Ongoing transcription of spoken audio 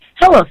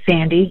Hello,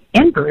 Sandy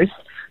and Bruce.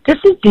 This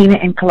is Dina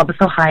in Columbus,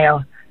 Ohio.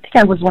 I think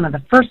I was one of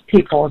the first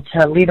people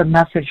to leave a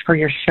message for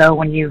your show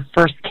when you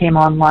first came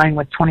online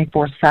with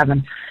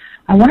 24/7.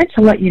 I wanted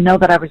to let you know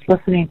that I was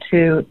listening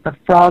to the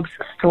Frog's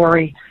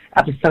Story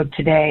episode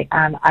today,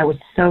 and I was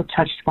so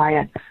touched by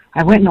it.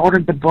 I went and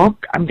ordered the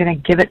book. I'm going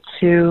to give it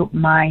to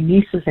my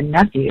nieces and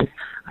nephews.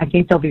 I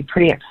think they'll be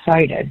pretty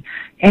excited.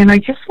 And I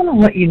just want to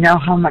let you know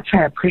how much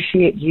I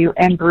appreciate you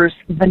and Bruce.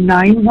 The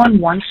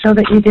 911 show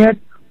that you did,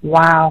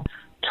 wow,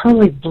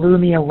 totally blew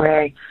me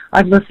away.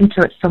 I've listened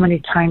to it so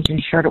many times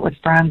and shared it with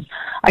friends.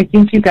 I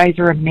think you guys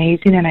are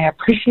amazing, and I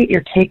appreciate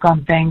your take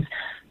on things,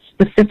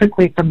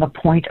 specifically from the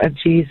point of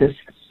Jesus.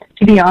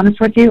 To be honest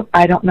with you,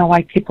 I don't know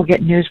why people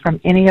get news from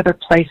any other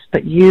place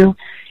but you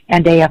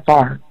and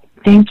AFR.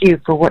 Thank you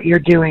for what you're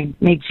doing.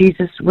 May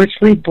Jesus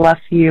richly bless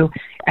you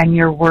and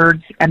your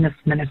words and this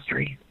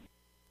ministry.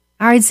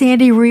 All right,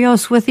 Sandy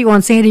Rios with you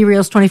on Sandy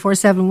Rios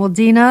 24/7. Well,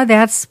 Dina,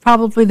 that's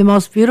probably the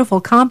most beautiful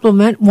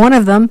compliment, one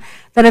of them,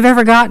 that I've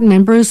ever gotten,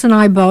 and Bruce and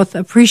I both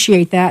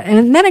appreciate that.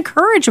 And then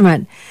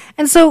encouragement.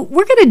 And so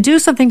we're going to do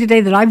something today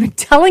that I've been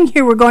telling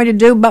you we're going to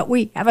do, but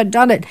we haven't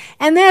done it,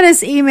 and that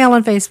is email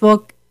and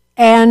Facebook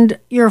and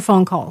your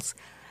phone calls.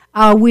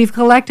 We've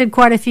collected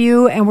quite a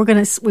few, and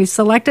we've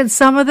selected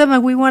some of them,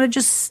 and we want to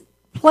just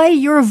play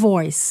your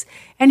voice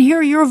and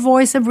hear your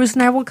voice, and Bruce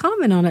and I will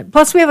comment on it.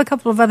 Plus, we have a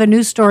couple of other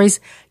news stories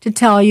to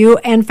tell you.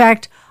 In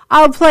fact,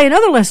 I'll play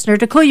another listener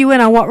to clue you in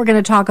on what we're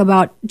going to talk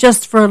about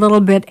just for a little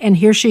bit, and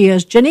here she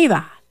is,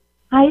 Geneva.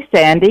 Hi,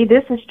 Sandy.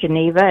 This is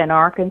Geneva in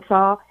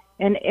Arkansas,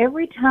 and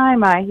every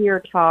time I hear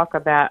talk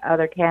about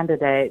other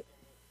candidates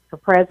for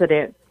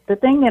president, the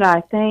thing that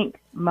I think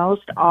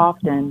most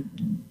often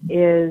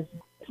is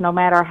no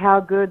matter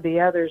how good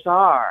the others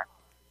are,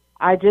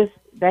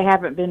 they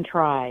haven't been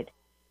tried.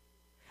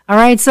 All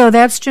right, so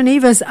that's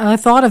Geneva's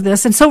thought of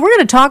this. And so we're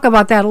going to talk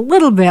about that a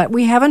little bit.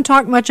 We haven't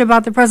talked much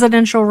about the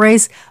presidential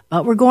race,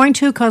 but we're going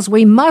to because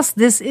we must.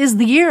 This is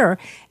the year,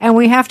 and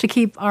we have to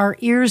keep our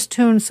ears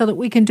tuned so that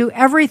we can do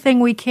everything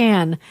we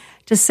can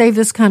to save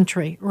this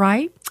country,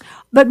 right?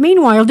 But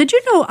meanwhile, did you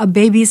know a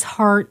baby's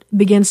heart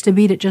begins to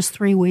beat at just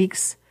 3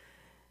 weeks?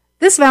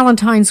 This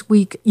Valentine's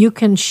week, you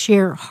can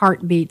share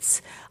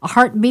heartbeats. A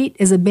heartbeat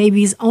is a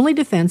baby's only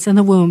defense in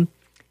the womb.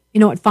 You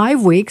know, at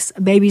 5 weeks,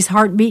 a baby's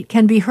heartbeat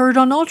can be heard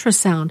on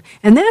ultrasound,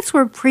 and that's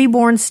where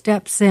Preborn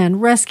steps in,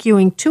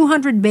 rescuing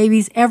 200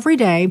 babies every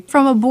day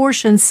from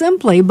abortion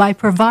simply by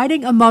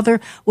providing a mother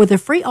with a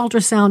free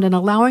ultrasound and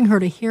allowing her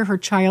to hear her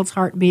child's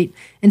heartbeat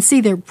and see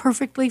their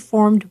perfectly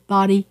formed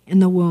body in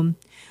the womb.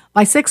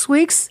 By 6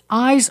 weeks,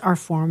 eyes are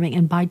forming,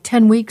 and by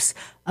 10 weeks,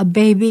 a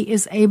baby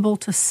is able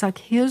to suck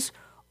his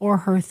or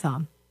her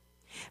thumb.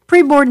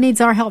 Preborn needs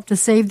our help to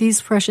save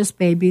these precious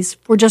babies.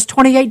 For just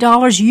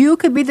 $28, you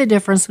could be the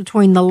difference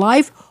between the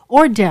life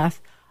or death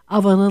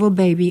of a little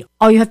baby.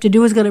 All you have to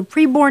do is go to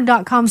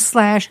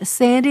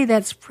preborn.com/Sandy.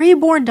 That's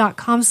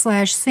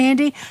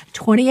preborn.com/Sandy.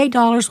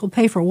 $28 will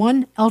pay for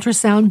one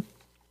ultrasound.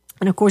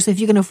 And of course, if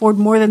you can afford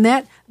more than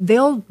that,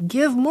 they'll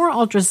give more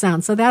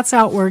ultrasounds. So that's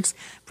how it works.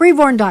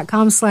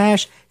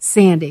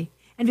 Preborn.com/Sandy.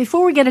 And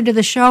before we get into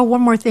the show,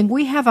 one more thing.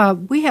 We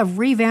have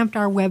revamped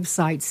our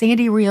website,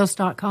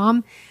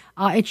 sandyrios.com.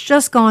 It's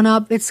just gone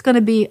up. It's going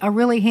to be a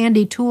really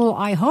handy tool,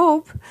 I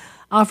hope,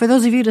 for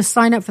those of you to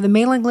sign up for the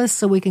mailing list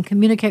so we can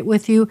communicate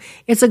with you.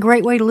 It's a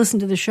great way to listen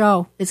to the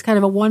show. It's kind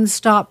of a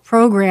one-stop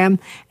program.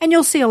 And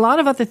you'll see a lot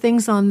of other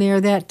things on there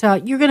that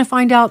you're going to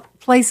find out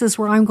places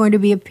where I'm going to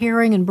be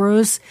appearing, and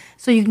Bruce,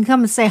 so you can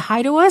come and say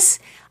hi to us.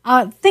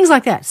 Things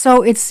like that.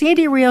 So it's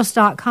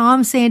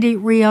sandyrios.com,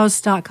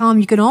 sandyrios.com.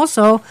 You can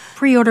also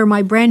pre-order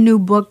my brand new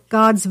book,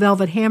 God's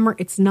Velvet Hammer.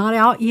 It's not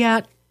out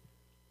yet,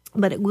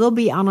 but it will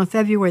be out on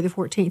February the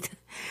 14th.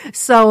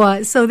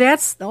 So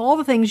that's all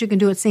the things you can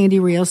do at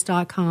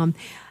sandyrios.com.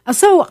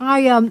 So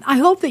I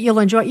hope that you'll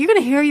enjoy it. You're going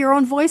to hear your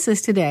own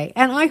voices today,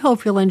 and I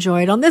hope you'll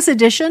enjoy it on this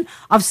edition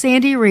of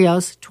Sandy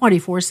Rios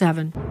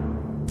 24/7.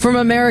 From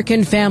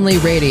American Family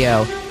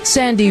Radio,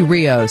 Sandy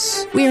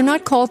Rios. We are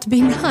not called to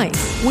be nice.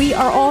 We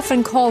are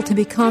often called to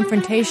be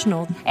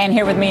confrontational. And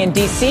here with me in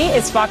D.C.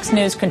 is Fox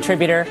News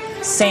contributor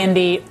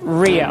Sandy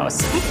Rios.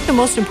 I think the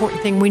most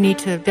important thing we need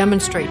to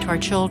demonstrate to our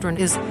children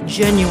is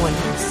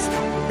genuineness.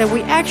 That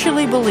we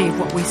actually believe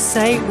what we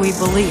say we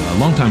believe.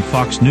 Longtime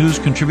Fox News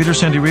contributor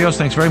Sandy Rios,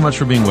 thanks very much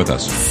for being with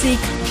us.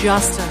 Seek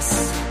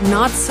justice.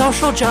 Not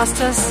social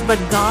justice, but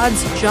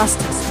God's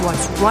justice.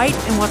 What's right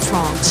and what's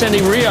wrong.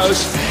 Sandy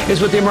Rios is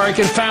with the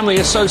American Family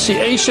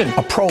Association.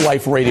 A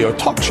pro-life radio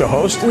talk show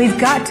host. We've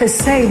got to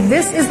say,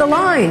 this is the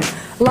line.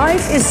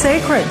 Life is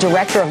sacred.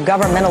 Director of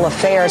Governmental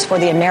Affairs for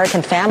the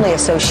American Family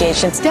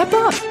Association. Step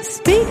up.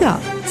 Speak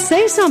up.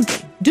 Say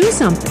something. Do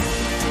something.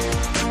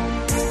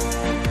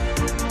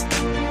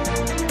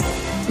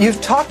 You've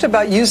talked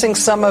about using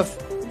some of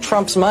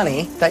Trump's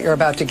money that you're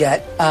about to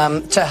get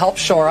to help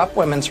shore up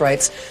women's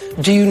rights.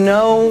 Do you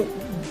know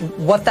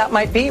what that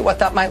might be, what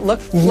that might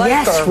look like?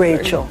 Yes,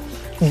 Rachel.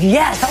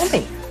 Yes. Tell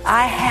me.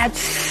 I had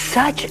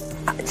such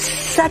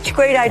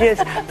great ideas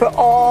for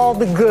all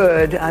the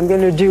good I'm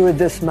going to do with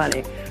this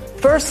money.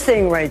 First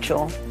thing,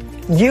 Rachel,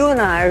 you and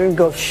I are going to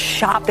go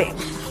shopping.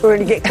 We're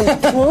going to get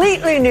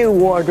completely new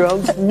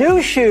wardrobes,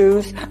 new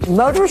shoes,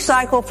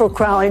 motorcycle for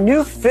Crowley,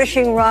 new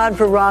fishing rod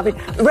for Robbie.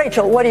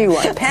 Rachel, what do you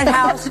want?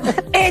 Penthouse?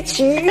 It's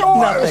yours,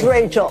 Nothing.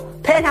 Rachel.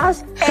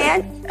 Penthouse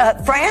and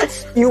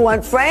France? You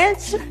want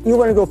France? You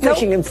want to go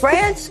fishing in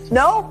France?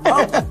 No?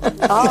 Oh.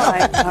 All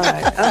right.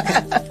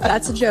 Okay.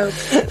 That's a joke.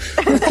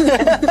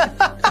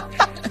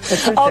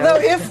 Although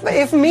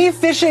if me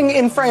fishing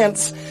in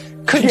France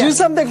could do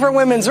something for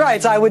women's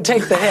rights, I would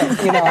take the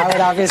hit. I would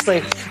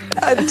obviously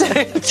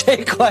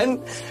take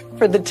one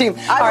for the team.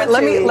 All right,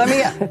 let me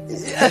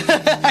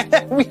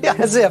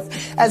as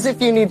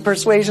if you need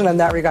persuasion in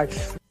that regard.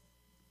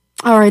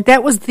 All right,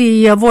 that was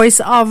the voice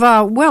of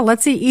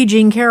let's see, E.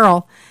 Jean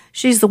Carroll.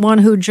 She's the one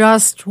who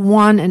just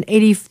won an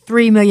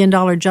 $83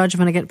 million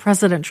judgment against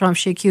President Trump.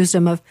 She accused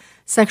him of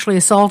sexually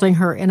assaulting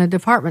her in a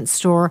department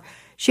store.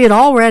 She had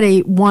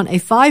already won a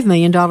 $5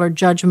 million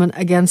judgment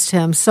against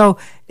him. So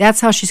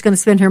that's how she's going to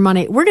spend her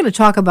money. We're going to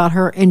talk about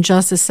her in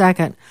just a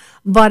second.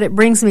 But it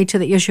brings me to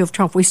the issue of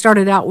Trump. We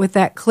started out with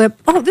that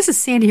clip. Oh, this is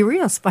Sandy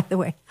Rios, by the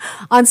way,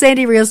 on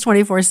Sandy Rios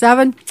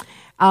 24/7.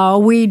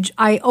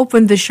 I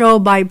opened the show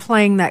by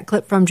playing that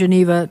clip from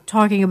Geneva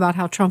talking about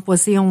how Trump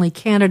was the only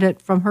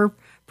candidate from her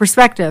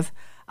perspective.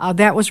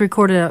 That was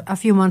recorded a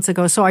few months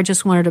ago, so I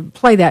just wanted to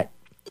play that.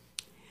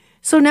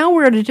 So now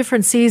we're at a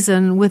different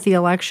season with the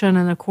election,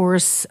 and of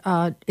course,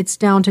 it's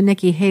down to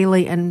Nikki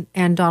Haley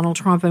and Donald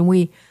Trump,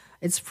 and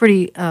it's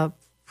pretty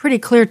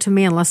clear to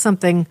me, unless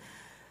something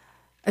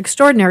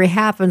extraordinary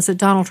happens, that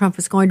Donald Trump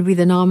is going to be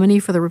the nominee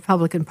for the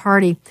Republican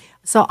Party.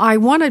 So I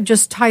want to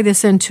just tie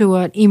this into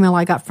an email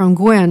I got from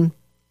Gwen.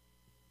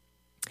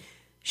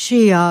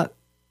 She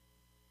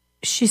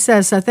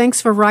says,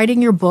 thanks for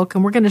writing your book,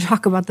 and we're going to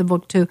talk about the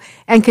book too,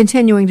 and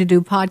continuing to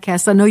do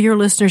podcasts. I know your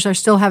listeners are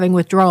still having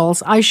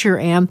withdrawals. I sure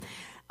am.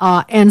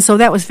 And so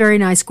that was very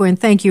nice, Gwen.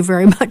 Thank you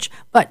very much.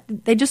 But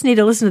they just need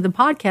to listen to the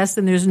podcast,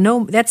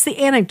 and that's the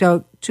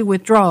antidote to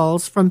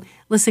withdrawals from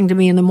listening to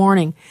me in the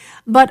morning.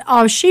 But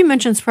she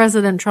mentions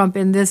President Trump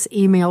in this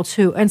email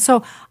too. And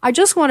so I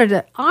just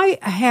wanted I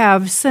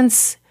have,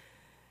 since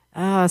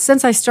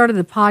I started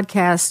the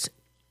podcast,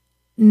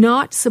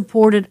 not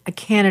supported a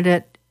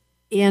candidate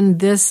in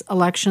this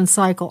election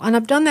cycle. And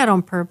I've done that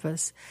on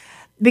purpose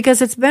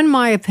because it's been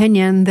my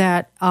opinion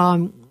that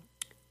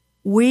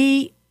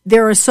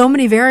there are so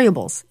many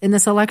variables in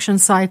this election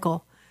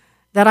cycle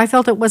that I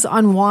felt it was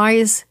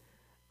unwise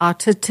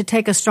to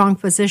take a strong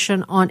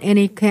position on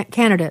any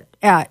candidate.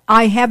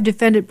 I have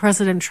defended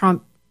President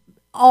Trump.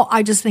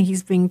 I just think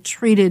he's being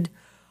treated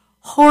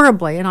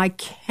horribly, and I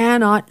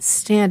cannot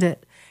stand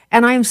it.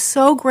 And I am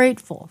so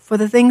grateful for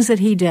the things that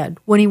he did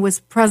when he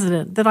was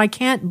president that I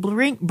can't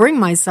bring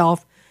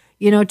myself,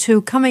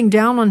 to coming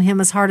down on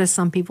him as hard as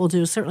some people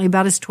do, certainly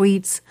about his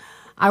tweets.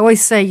 I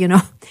always say,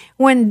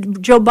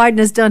 when Joe Biden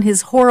has done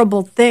his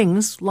horrible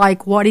things,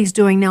 like what he's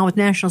doing now with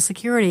national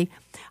security,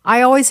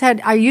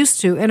 I used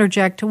to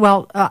interject,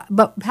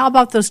 but how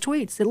about those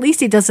tweets? At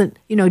least he doesn't,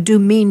 do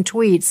mean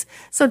tweets.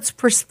 So it's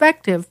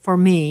perspective for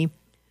me.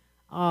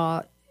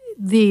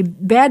 The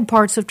bad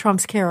parts of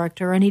Trump's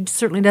character, and he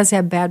certainly does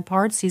have bad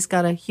parts. He's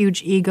got a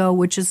huge ego,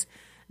 which is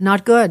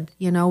not good.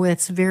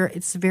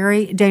 It's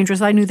very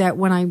dangerous. I knew that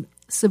when I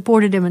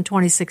supported him in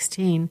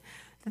 2016,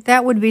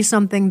 that would be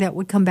something that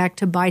would come back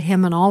to bite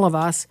him and all of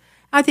us.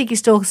 I think he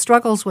still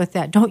struggles with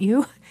that, don't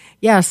you?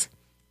 Yes.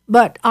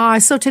 But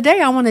so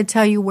today I want to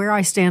tell you where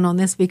I stand on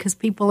this because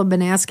people have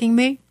been asking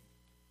me,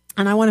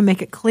 and I want to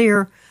make it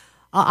clear.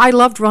 I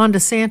loved Ron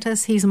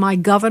DeSantis. He's my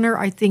governor.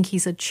 I think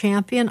he's a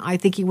champion. I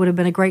think he would have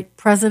been a great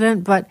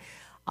president, but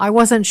I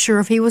wasn't sure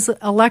if he was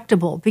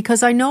electable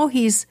because I know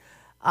he's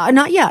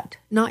not yet,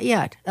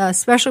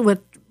 especially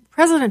with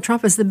President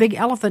Trump is the big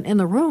elephant in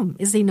the room,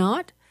 is he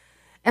not?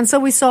 And so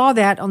we saw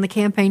that on the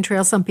campaign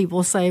trail. Some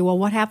people say, well,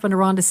 what happened to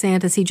Ron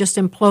DeSantis? He just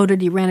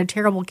imploded. He ran a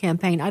terrible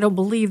campaign. I don't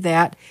believe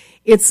that.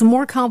 It's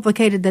more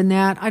complicated than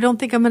that. I don't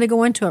think I'm going to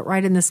go into it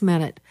right in this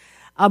minute.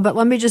 But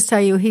let me just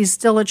tell you, he's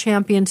still a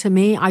champion to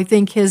me. I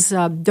think his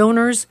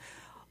donors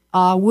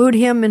wooed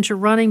him into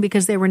running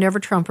because they were never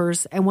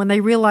Trumpers. And when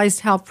they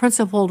realized how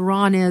principled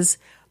Ron is,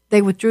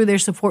 they withdrew their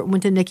support and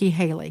went to Nikki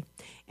Haley.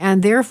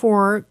 And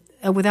therefore,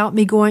 without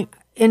me going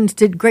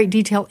into great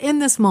detail in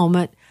this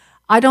moment,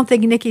 I don't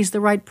think Nikki's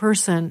the right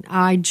person.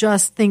 I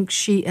just think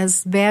she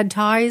has bad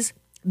ties,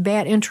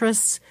 bad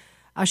interests.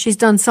 She's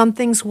done some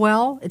things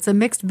well. It's a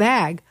mixed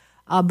bag.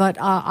 But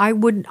I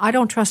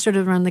don't trust her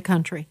to run the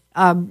country.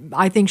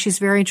 I think she's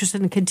very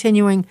interested in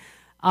continuing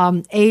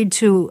aid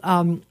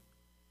to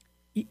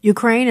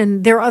Ukraine,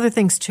 and there are other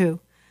things too.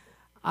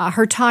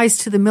 Her ties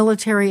to the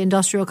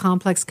military-industrial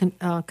complex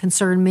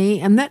concern me.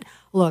 And that,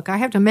 look, I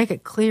have to make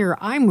it clear,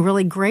 I'm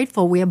really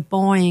grateful we have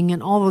Boeing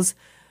and all those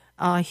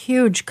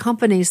huge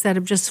companies that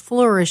have just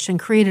flourished and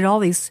created all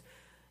these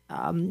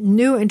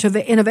new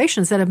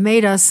innovations that have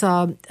made us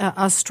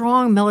a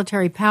strong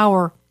military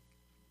power.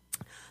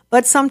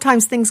 But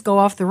sometimes things go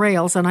off the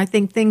rails, and I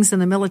think things in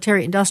the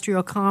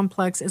military-industrial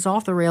complex is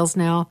off the rails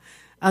now,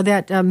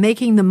 that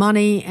making the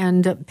money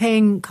and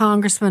paying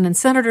congressmen and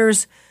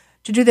senators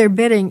to do their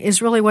bidding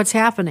is really what's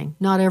happening.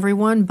 Not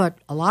everyone, but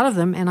a lot of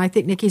them, and I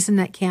think Nikki's in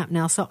that camp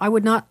now, so I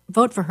would not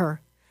vote for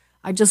her.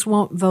 I just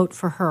won't vote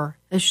for her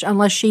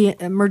unless she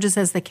emerges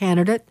as the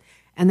candidate,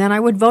 and then I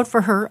would vote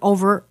for her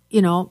over,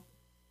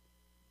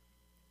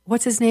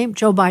 what's his name?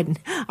 Joe Biden.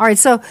 All right,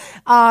 so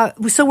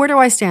where do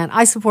I stand?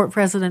 I support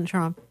President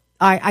Trump.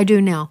 I do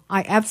now.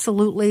 I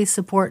absolutely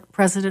support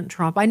President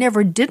Trump. I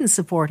never didn't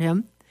support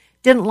him,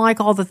 didn't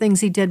like all the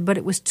things he did, but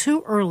it was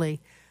too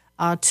early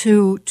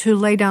to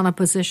lay down a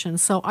position.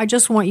 So I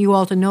just want you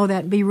all to know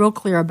that and be real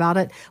clear about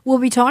it. We'll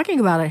be talking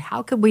about it.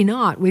 How could we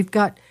not? We've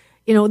got,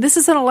 this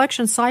is an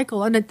election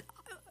cycle, and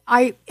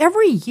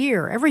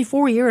every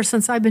 4 years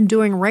since I've been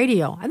doing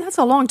radio, and that's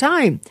a long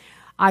time,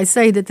 I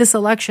say that this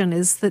election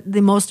is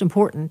the most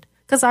important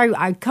because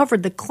I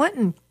covered the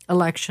Clinton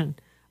election,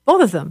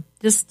 both of them,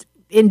 just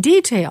in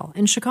detail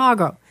in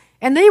Chicago,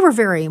 and they were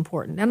very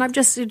important. And I've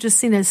just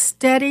seen a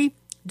steady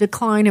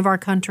decline of our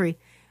country,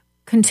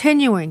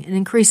 continuing and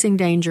increasing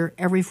danger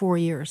every 4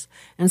 years.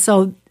 And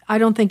so I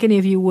don't think any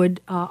of you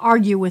would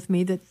argue with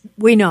me that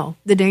we know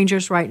the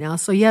dangers right now.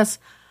 So yes,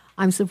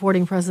 I'm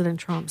supporting President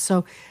Trump.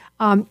 So,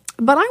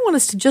 but I want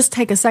us to just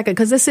take a second,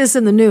 because this is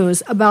in the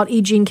news, about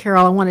E. Jean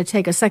Carroll. I want to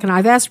take a second.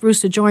 I've asked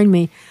Bruce to join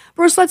me.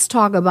 Bruce, let's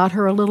talk about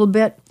her a little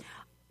bit.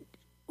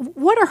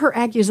 What are her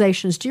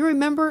accusations? Do you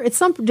remember? It's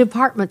some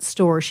department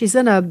store. She's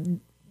in a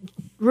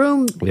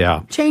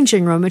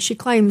changing room, and she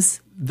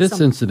claims this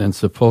incident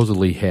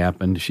supposedly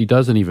happened. She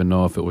doesn't even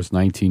know if it was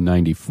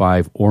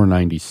 1995 or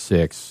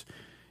 96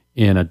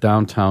 in a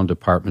downtown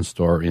department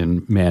store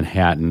in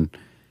Manhattan.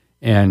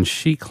 And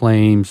she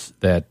claims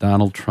that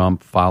Donald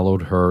Trump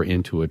followed her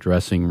into a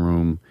dressing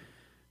room,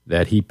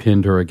 that he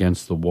pinned her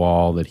against the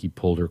wall, that he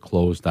pulled her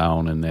clothes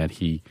down, and that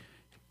he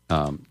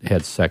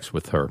had sex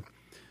with her.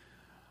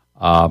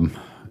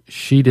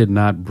 She did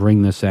not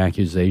bring this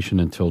accusation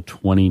until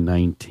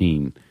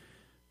 2019.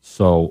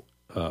 So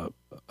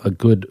a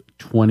good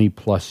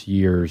 20-plus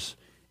years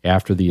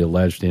after the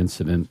alleged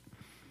incident.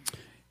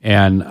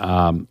 And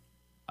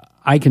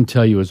I can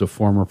tell you as a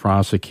former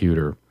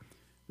prosecutor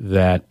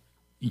that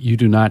you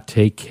do not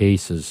take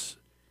cases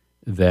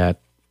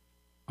that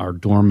are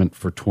dormant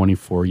for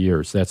 24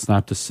 years. That's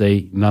not to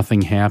say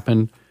nothing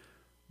happened,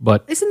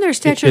 but isn't there a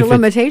statute of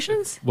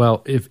limitations?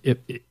 Well, if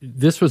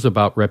this was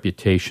about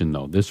reputation,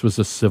 though, this was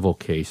a civil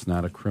case,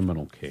 not a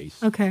criminal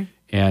case. Okay.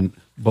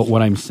 But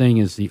what I'm saying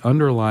is the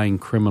underlying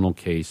criminal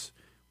case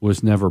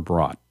was never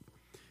brought.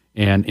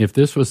 And if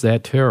this was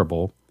that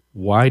terrible,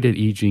 why did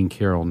E. Jean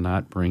Carroll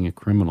not bring a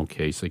criminal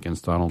case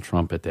against Donald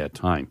Trump at that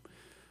time?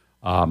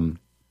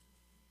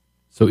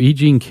 So E.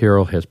 Jean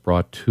Carroll has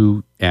brought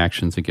 2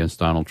 actions against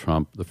Donald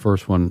Trump. The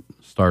first one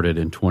started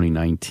in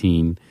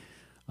 2019,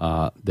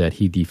 that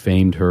he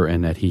defamed her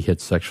and that he had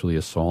sexually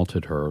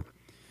assaulted her.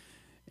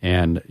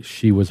 And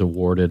she was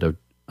awarded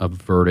a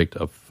verdict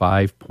of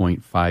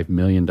 $5.5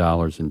 million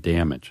in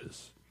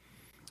damages.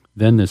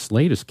 Then this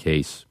latest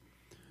case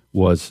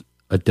was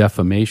a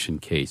defamation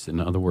case.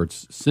 In other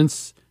words,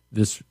 since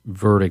this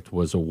verdict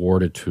was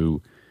awarded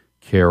to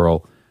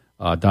Carroll,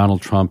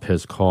 Donald Trump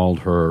has called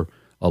her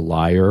a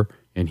liar,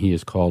 and he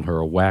has called her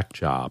a whack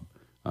job.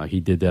 He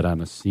did that on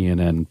a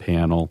CNN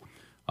panel.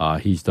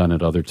 He's done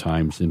it other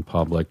times in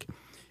public.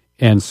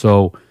 And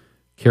so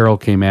Carroll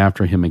came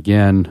after him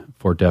again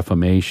for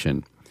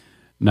defamation.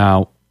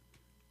 Now,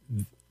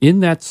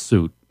 in that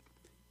suit,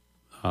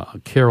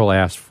 Carroll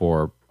asked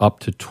for up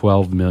to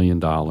 $12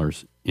 million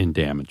in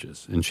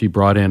damages. And she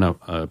brought in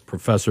a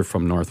professor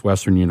from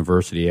Northwestern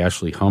University,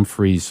 Ashley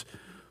Humphreys,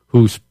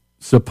 who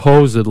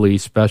supposedly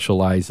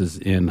specializes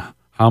in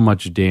how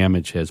much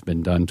damage has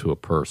been done to a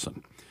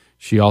person.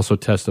 She also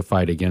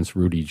testified against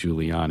Rudy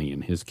Giuliani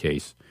in his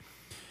case.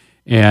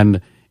 And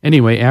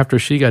anyway, after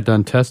she got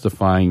done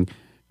testifying,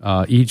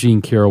 E.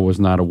 Jean Carroll was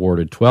not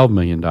awarded $12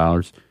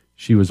 million.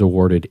 She was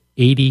awarded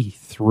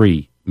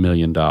 $83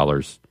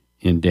 million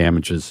in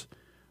damages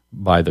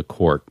by the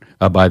court,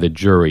 by the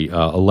jury.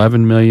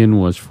 $11 million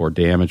was for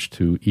damage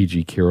to E.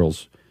 Jean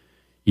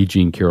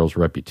Carroll's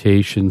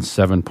reputation.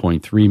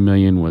 $7.3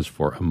 million was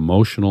for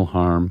emotional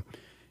harm,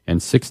 and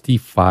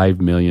 $65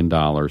 million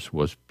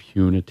was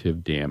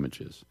punitive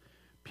damages.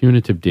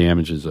 Punitive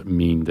damages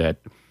mean that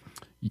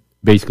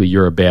basically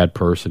you're a bad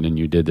person and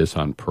you did this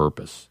on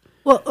purpose.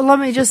 Well, let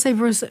me just say,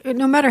 Bruce,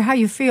 no matter how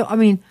you feel, I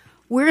mean,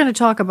 we're going to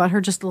talk about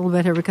her just a little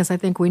bit here because I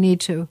think we need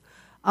to.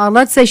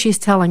 Let's say she's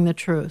telling the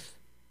truth.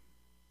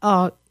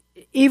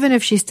 Even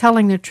if she's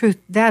telling the truth,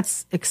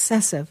 that's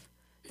excessive.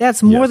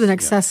 That's more than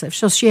excessive.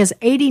 So she has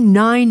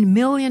 $89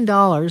 million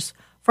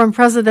from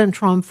President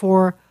Trump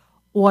for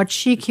what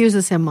she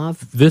accuses him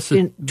of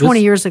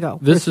 20 years ago,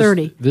 or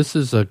 30. This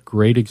is a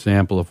great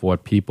example of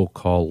what people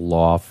call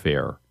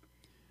lawfare.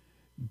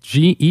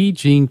 E.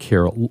 Jean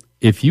Carroll,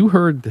 if you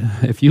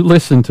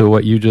listened to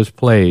what you just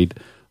played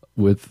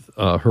with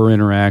her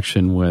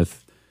interaction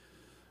with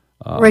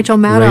Rachel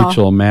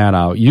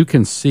Maddow, you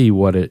can see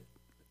what a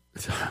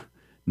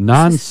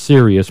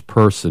non-serious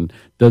person.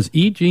 Does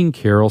E. Jean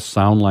Carroll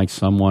sound like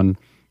someone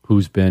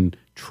who's been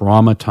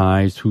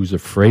traumatized, who's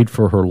afraid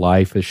for her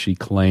life, as she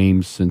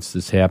claims, since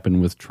this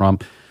happened with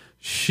Trump.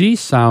 She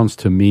sounds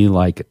to me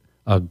like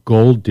a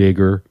gold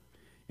digger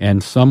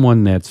and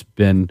someone that's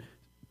been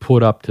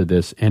put up to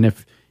this. And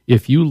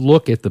if you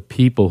look at the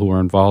people who are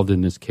involved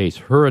in this case,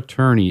 her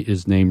attorney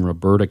is named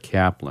Roberta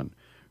Kaplan.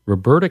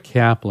 Roberta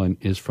Kaplan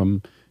is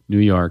from New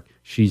York.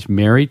 She's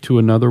married to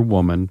another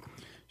woman.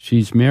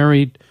 She's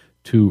married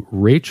to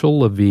Rachel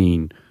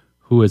Levine,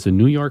 who is a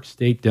New York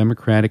State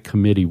Democratic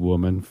Committee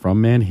woman from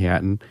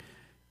Manhattan.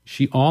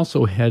 She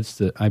also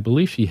heads I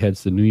believe she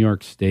heads the New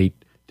York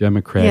State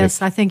Democratic Committee.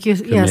 Yes, I think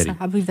yes,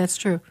 I believe that's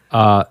true.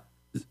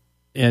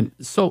 And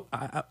so,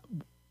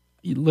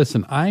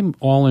 listen, I'm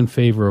all in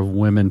favor of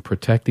women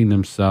protecting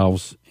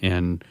themselves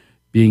and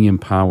being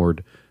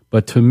empowered.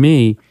 But to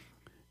me,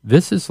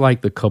 this is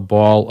like the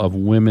cabal of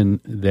women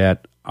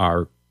that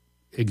are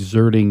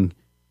exerting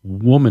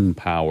woman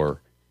power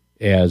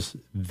as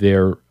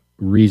their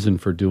reason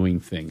for doing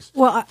things.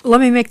 Well,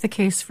 let me make the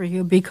case for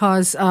you,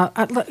 because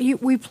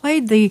we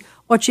played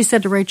what she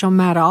said to Rachel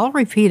Maddow. I'll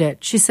repeat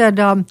it. She said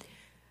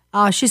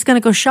she's going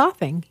to go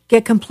shopping,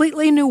 get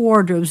completely new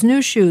wardrobes,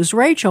 new shoes.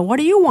 Rachel, what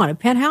do you want, a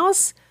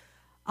penthouse?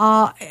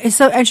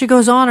 And she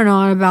goes on and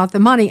on about the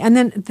money. And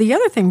then the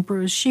other thing,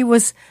 Bruce, she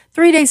was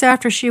 3 days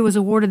after she was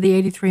awarded the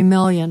 $83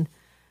 million.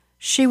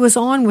 She was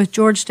on with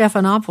George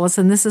Stephanopoulos,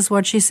 and this is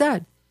what she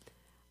said.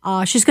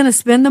 She's going to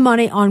spend the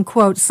money on,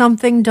 quote,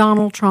 something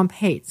Donald Trump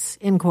hates,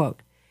 end quote.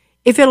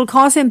 If it'll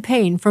cause him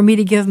pain for me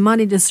to give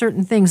money to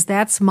certain things,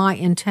 that's my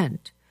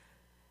intent.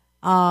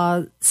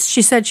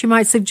 She said she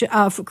might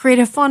create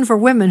a fund for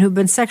women who've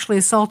been sexually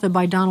assaulted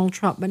by Donald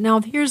Trump. But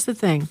now here's the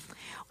thing.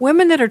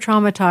 Women that are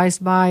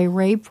traumatized by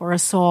rape or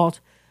assault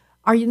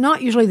are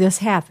not usually this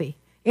happy.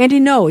 Andy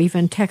No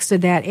even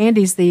texted that.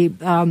 Andy's the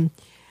guy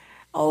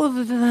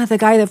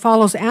that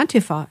follows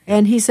Antifa.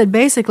 And he said,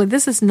 basically,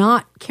 this is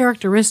not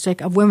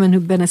characteristic of women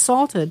who've been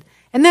assaulted.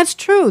 And that's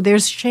true.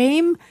 There's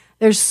shame,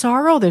 there's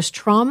sorrow, there's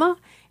trauma.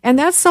 And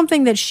that's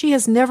something that she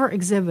has never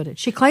exhibited.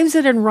 She claims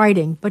it in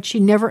writing, but she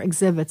never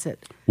exhibits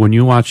it. When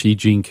you watch E.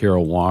 Jean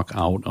Carroll walk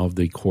out of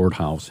the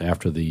courthouse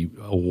after the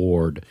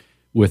award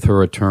with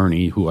her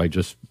attorney, who I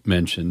just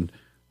mentioned,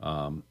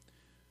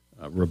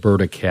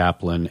 Roberta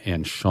Kaplan,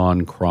 and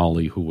Sean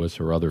Crowley, who was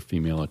her other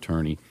female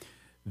attorney,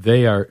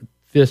 they are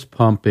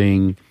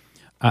fist-pumping.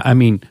 I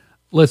mean,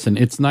 listen,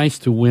 it's nice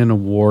to win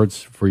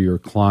awards for your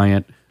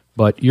client,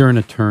 but you're an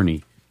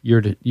attorney.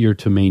 You're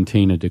to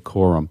maintain a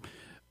decorum.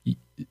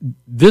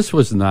 This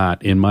was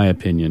not, in my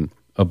opinion,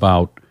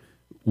 about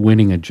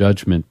winning a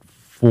judgment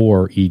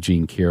for E.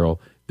 Jean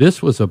Carroll.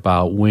 This was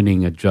about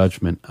winning a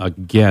judgment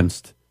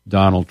against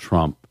Donald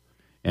Trump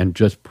and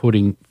just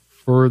putting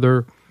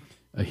further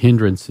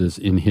hindrances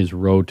in his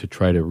road to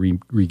try to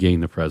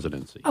regain the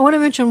presidency. I want to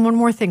mention one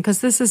more thing,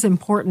 because this is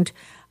important.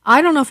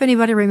 I don't know if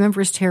anybody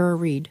remembers Tara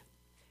Reid.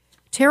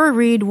 Tara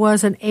Reid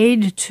was an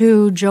aide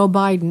to Joe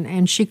Biden,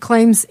 and she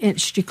claimed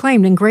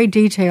in great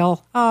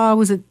detail,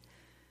 was it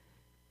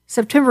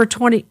September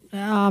 20,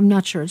 I'm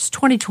not sure, it's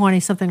 2020,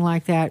 something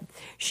like that.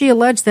 She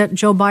alleged that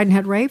Joe Biden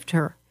had raped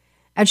her,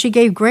 and she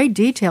gave great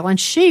detail, and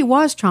she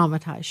was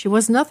traumatized. She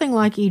was nothing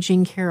like E.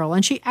 Jean Carroll,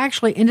 and she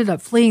actually ended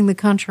up fleeing the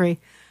country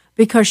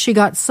because she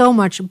got so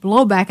much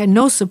blowback and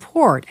no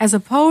support, as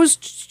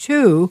opposed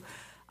to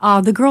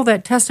the girl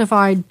that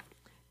testified,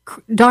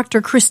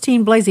 Dr.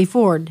 Christine Blasey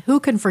Ford. Who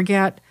can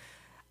forget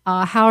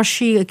how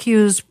she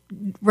accused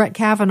Brett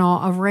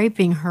Kavanaugh of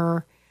raping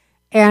her?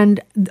 And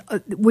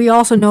we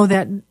also know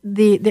that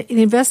the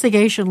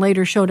investigation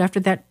later showed, after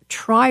that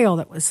trial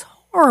that was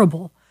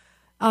horrible,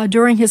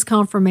 during his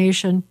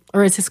confirmation,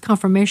 or his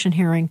confirmation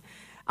hearing,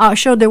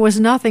 showed there was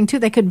nothing to.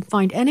 They couldn't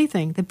find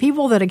anything. The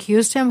people that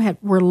accused him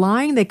were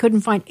lying. They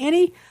couldn't find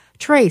any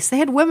trace. They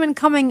had women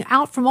coming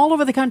out from all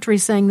over the country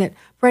saying that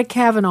Brett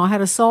Kavanaugh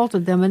had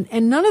assaulted them,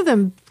 and none of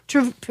them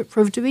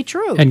proved to be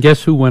true. And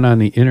guess who went on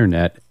the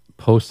internet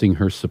posting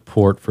her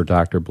support for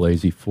Dr.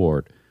 Blasey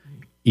Ford?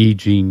 E.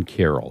 Jean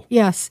Carroll.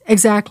 Yes,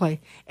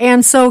 exactly.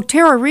 And so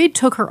Tara Reid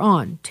took her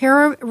on.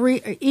 Tara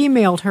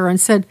emailed her and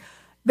said,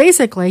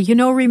 basically,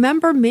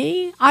 remember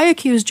me? I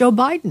accused Joe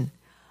Biden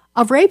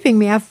of raping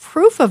me. I have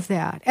proof of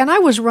that. And I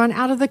was run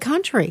out of the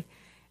country.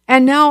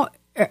 And now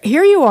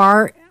here you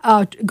are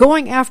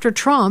going after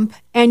Trump,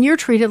 and you're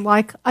treated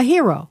like a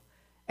hero.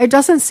 It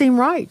doesn't seem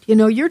right.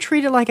 You're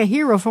treated like a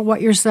hero for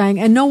what you're saying,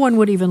 and no one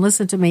would even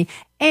listen to me.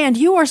 And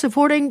you are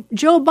supporting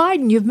Joe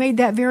Biden. You've made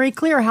that very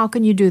clear. How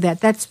can you do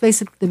that? That's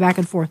basically the back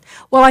and forth.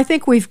 Well, I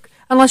think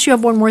unless you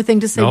have one more thing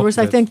to say, Bruce,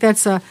 I think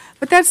that's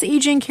E.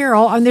 Jean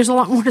Carroll, and there's a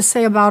lot more to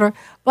say about her,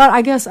 but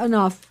I guess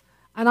enough.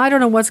 And I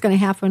don't know what's going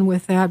to happen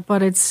with that,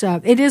 but it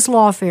is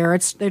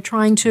lawfare. They're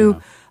trying to,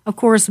 of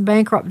course,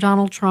 bankrupt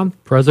Donald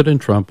Trump.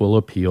 President Trump will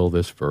appeal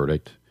this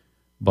verdict,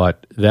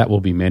 but that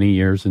will be many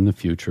years in the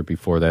future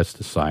before that's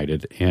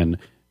decided. And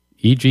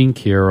E. Jean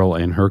Carroll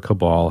and her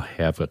cabal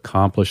have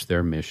accomplished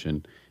their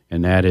mission,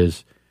 and that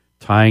is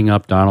tying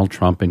up Donald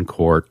Trump in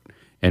court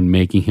and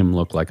making him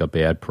look like a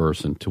bad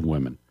person to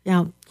women.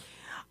 Yeah.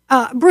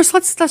 Bruce,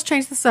 let's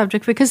change the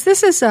subject, because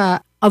this is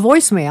a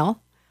voicemail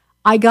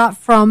I got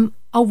from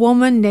a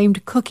woman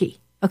named Cookie.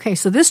 Okay,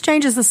 so this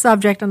changes the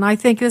subject, and I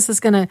think this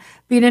is going to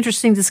be an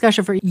interesting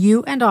discussion for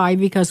you and I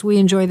because we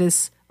enjoy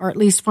this, or at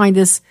least find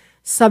this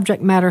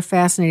subject matter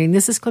fascinating.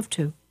 This is Clip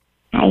 2.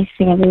 Hi,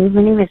 Sandy.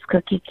 My name is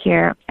Cookie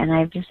Care, and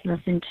I've just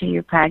listened to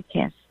your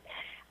podcast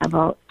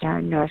about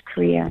North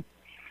Korea,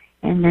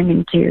 and I'm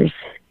in tears.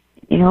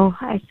 You know,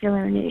 I feel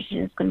our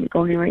nation is going to be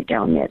going right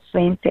down that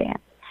same path.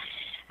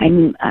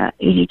 I'm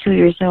 82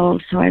 years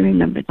old, so I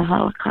remember the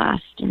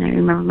Holocaust, and I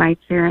remember my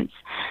parents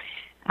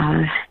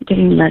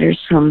getting letters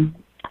from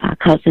a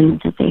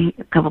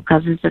couple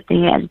cousins that they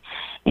had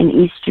in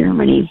East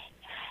Germany,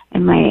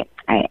 and I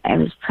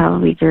was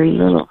probably very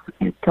little,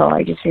 and so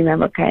I just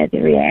remember kind of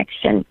the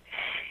reaction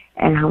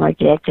and how my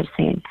dad kept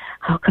saying,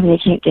 "How come they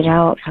can't get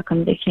out? How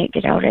come they can't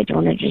get out? I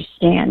don't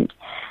understand."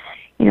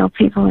 You know,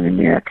 people in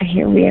America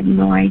here, we have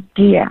no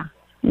idea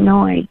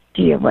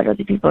what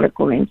other people are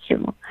going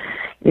through.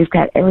 We've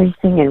got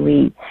everything, and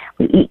we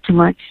eat too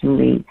much, and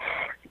we,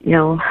 you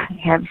know,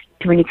 have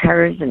too many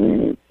cars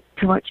and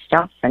too much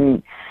stuff,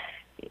 and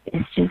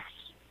it's just,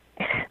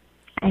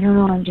 I don't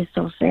know, I'm just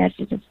so sad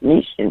for this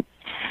nation.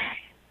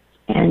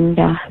 And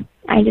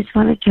I just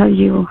want to tell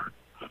you,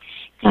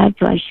 God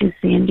bless you,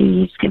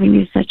 Sandy. He's given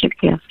you such a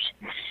gift.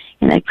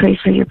 And I pray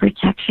for your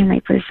protection. I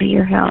pray for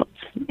your health.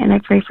 And I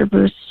pray for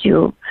Bruce,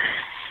 too.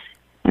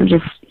 I'm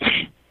just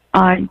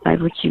awed by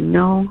what you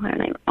know,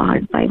 and I'm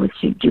awed by what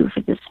you do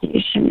for this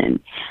nation. And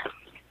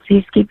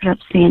please keep it up,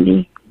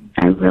 Sandy.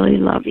 I really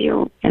love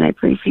you, and I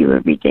pray for you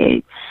every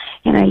day.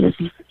 And I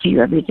listen to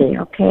you every day,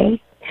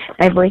 okay?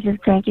 My voice is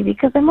cranky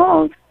because I'm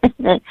old.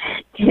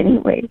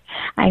 Anyway,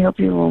 I hope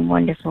you have a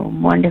wonderful,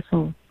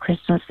 wonderful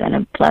Christmas and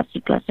a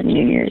blessed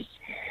New Year's.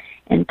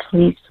 And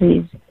please,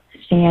 please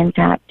stay on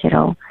top,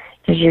 kiddo,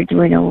 because you're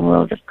doing a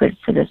world of good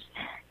for this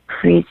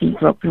crazy,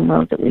 broken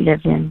world that we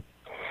live in.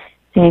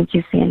 Thank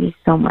you, Sandy,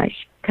 so much.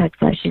 God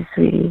bless you,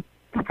 sweetie.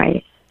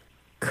 Bye-bye.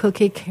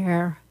 Cookie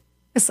Care.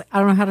 I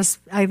don't know how to,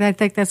 I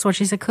think that's what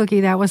she said,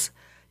 Cookie.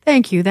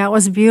 Thank you. That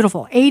was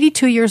beautiful.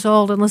 82 years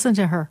old, and listen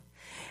to her.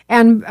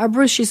 And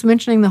Bruce, she's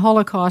mentioning the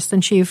Holocaust,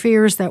 and she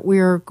fears that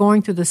we're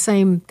going through the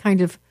same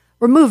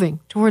we're moving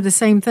toward the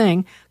same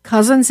thing.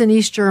 Cousins in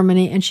East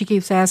Germany, and she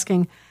keeps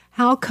asking,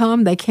 how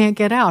come they can't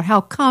get out?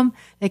 How come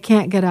they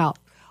can't get out?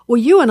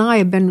 Well, you and I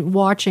have been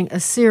watching a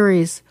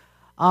series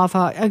of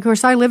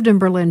course, I lived in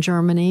Berlin,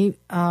 Germany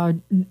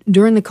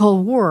during the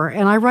Cold War,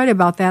 and I write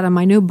about that in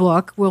my new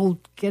book. We'll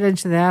get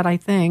into that, I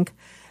think.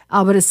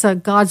 But it's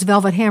God's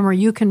Velvet Hammer.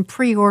 You can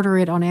pre-order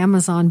it on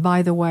Amazon,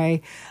 by the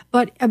way.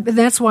 But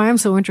that's why I'm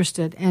so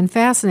interested and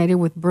fascinated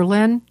with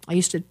Berlin. I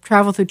used to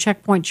travel through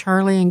Checkpoint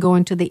Charlie and go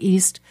into the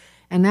East,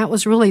 and that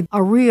was really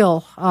a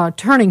real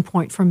turning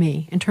point for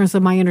me in terms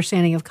of my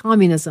understanding of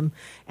communism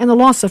and the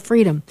loss of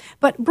freedom.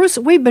 But, Bruce,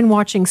 we've been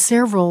watching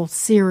several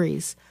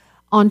series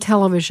on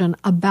television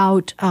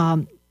about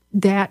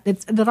that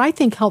I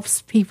think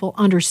helps people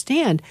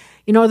understand.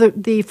 You know,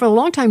 for a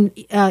long time,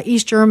 the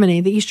East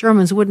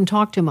Germans wouldn't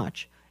talk too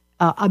much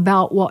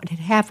about what had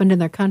happened in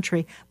their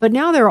country. But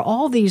now there are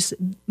all these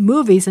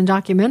movies and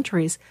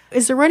documentaries.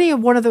 Is there any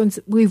one of those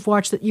we've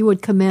watched that you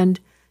would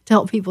commend to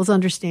help people's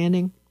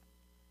understanding?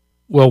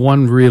 Well,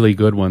 one really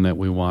good one that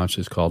we watched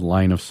is called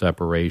Line of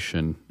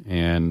Separation,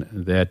 and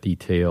that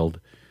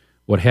detailed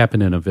what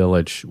happened in a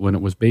village when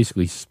it was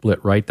basically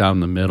split right down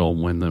the middle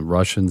when the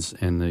Russians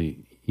and the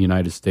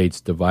United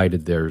States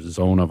divided their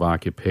zone of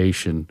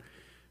occupation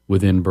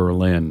within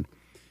Berlin.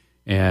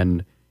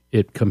 And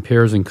it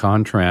compares and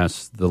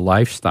contrasts the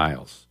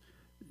lifestyles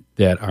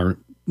that are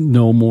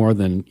no more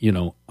than,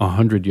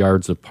 100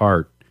 yards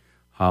apart.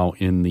 How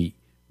in the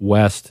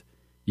West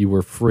you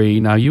were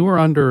free. Now you were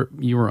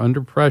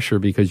under pressure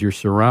because you're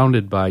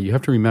surrounded by, you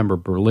have to remember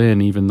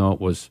Berlin, even though it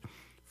was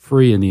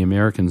free in the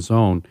American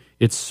zone,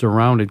 it's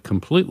surrounded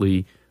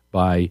completely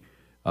by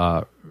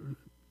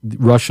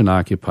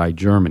Russian-occupied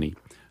Germany.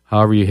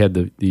 However, you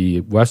had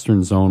the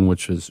Western zone,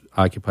 which was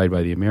occupied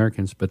by the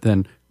Americans, but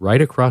then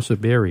right across a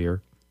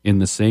barrier in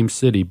the same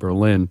city,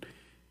 Berlin,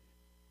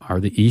 are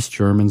the East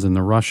Germans and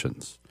the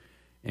Russians.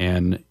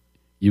 And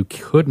you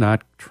could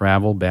not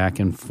travel back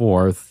and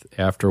forth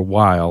after a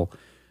while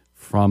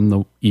from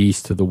the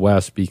east to the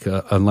west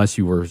unless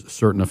you were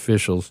certain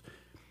officials,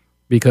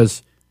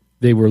 because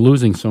they were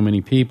losing so many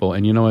people.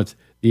 And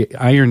the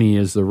irony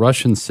is the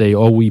Russians say,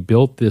 we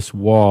built this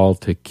wall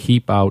to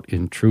keep out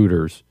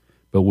intruders.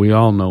 But we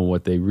all know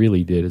what they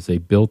really did is they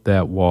built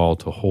that wall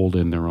to hold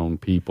in their own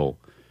people.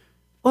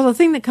 Well, the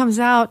thing that comes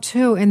out,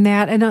 too, in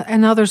that,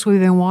 and others we've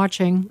been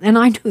watching, and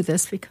I knew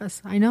this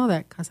because I know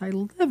that because I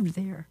lived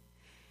there,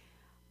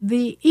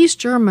 the East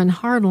German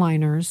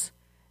hardliners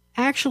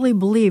actually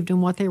believed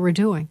in what they were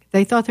doing.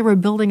 They thought they were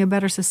building a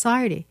better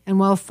society. And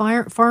while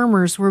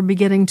farmers were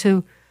beginning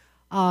to,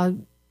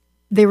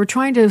 they were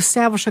trying to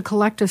establish a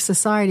collective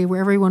society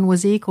where everyone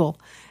was equal.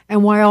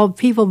 And while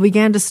people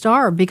began to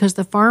starve because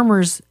the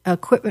farmers'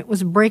 equipment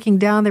was breaking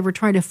down, they were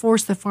trying to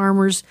force the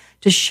farmers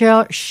to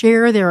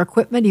share their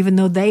equipment even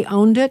though they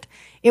owned it.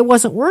 It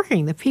wasn't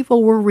working. The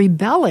people were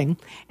rebelling.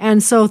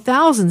 And so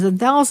thousands and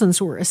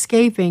thousands were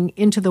escaping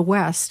into the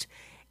West.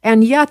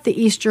 And yet the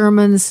East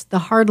Germans, the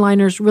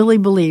hardliners, really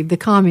believed, the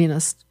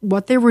communists,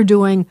 what they were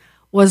doing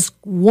was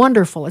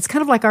wonderful. It's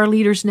kind of like our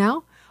leaders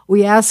now.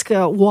 We ask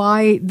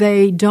why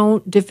they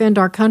don't defend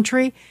our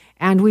country,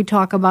 and we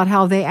talk about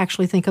how they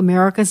actually think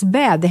America's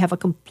bad. They have a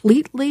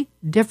completely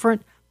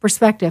different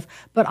perspective.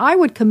 But I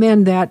would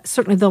commend that,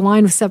 certainly the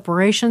line of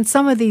separation.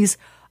 Some of these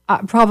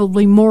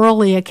probably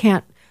morally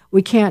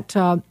we can't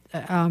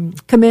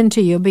commend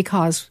to you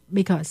because.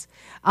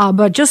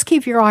 But just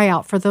keep your eye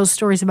out for those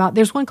stories about.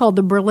 There's one called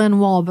the Berlin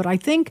Wall, but I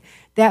think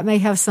that may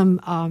have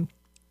some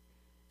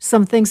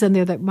things in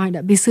there that might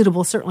not be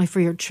suitable, certainly for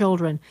your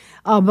children.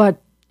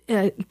 But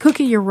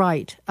Cookie, you're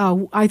right.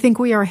 I think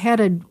we are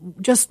headed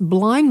just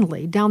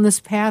blindly down this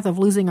path of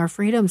losing our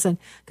freedoms, and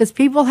because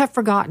people have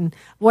forgotten.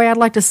 Boy, I'd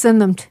like to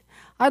send them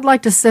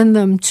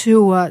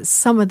to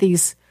some of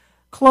these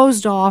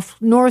closed off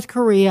North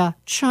Korea,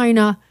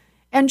 China,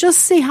 and just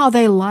see how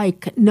they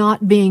like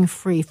not being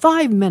free.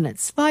 5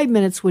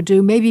 minutes would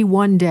do, maybe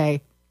one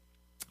day,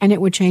 and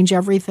it would change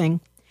everything.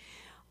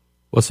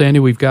 Well, Sandy,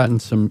 we've gotten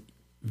some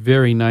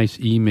very nice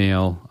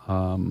email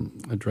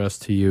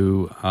addressed to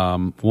you.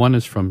 One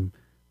is from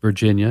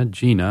Virginia,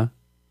 Gina,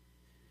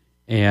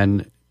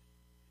 and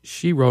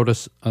she wrote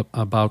us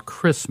about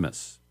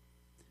Christmas.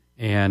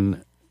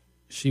 And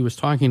she was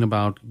talking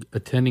about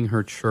attending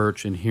her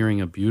church and hearing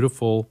a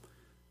beautiful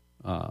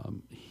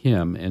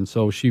hymn. And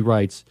so she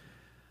writes,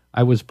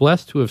 I was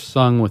blessed to have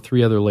sung with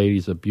 3 other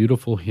ladies a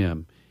beautiful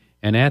hymn,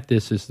 and at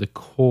this is the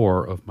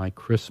core of my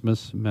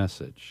Christmas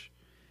message.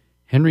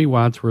 Henry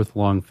Wadsworth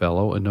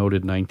Longfellow, a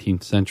noted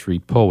 19th century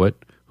poet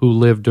who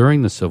lived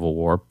during the Civil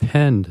War,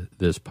 penned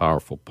this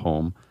powerful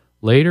poem,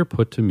 later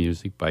put to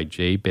music by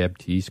J.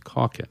 Baptiste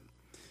Calkin.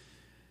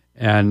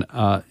 And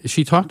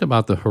she talked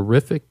about the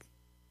horrific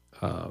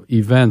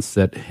events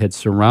that had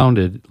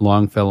surrounded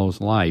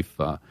Longfellow's life.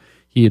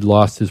 He had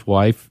lost his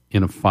wife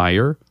in a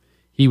fire.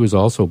 He was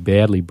also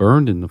badly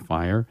burned in the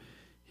fire.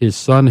 His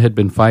son had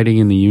been fighting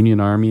in the Union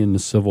Army in the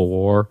Civil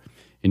War,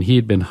 and he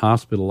had been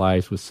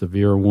hospitalized with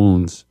severe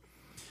wounds.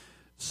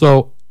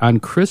 So on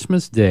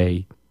Christmas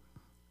Day,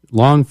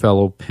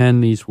 Longfellow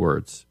penned these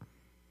words.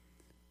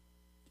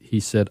 He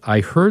said,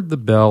 I heard the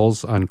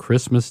bells on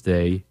Christmas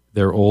Day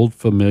their old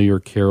familiar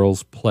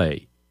carols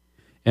play,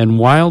 and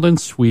wild and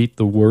sweet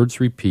the words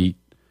repeat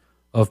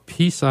of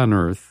peace on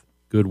earth,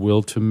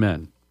 goodwill to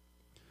men.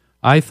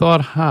 I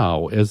thought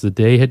how, as the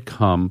day had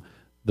come,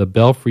 the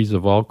belfries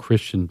of all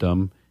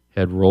Christendom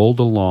had rolled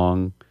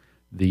along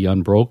the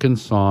unbroken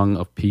song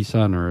of peace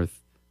on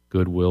earth,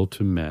 goodwill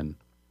to men.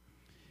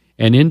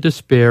 And in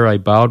despair I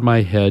bowed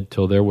my head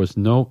till there is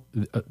no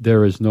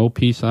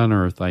peace on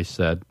earth, I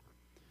said,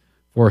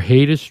 for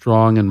hate is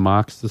strong and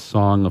mocks the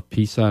song of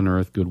peace on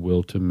earth,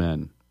 goodwill to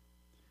men.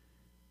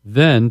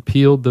 Then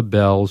pealed the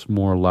bells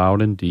more loud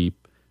and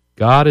deep,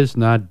 God is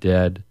not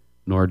dead,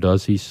 nor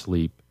does he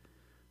sleep.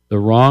 The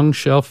wrong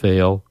shall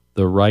fail,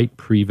 the right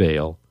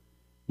prevail,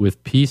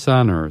 with peace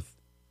on earth,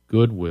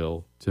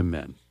 goodwill to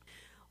men.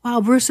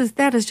 Wow, Bruce,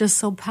 that is just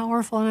so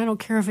powerful, and I don't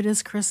care if it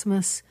is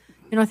Christmas.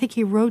 You know, I think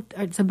he wrote,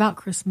 it's about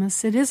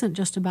Christmas. It isn't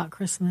just about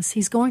Christmas.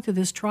 He's going through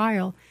this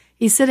trial.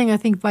 He's sitting, I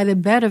think, by the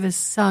bed of his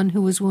son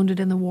who was wounded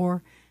in the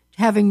war,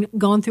 having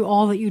gone through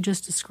all that you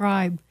just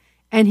described,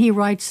 and he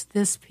writes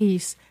this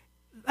piece.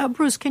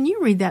 Bruce, can you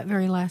read that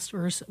very last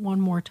verse one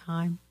more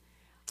time?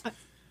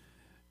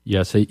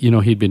 Yes, you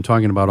know, he'd been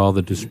talking about all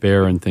the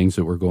despair and things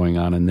that were going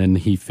on, and then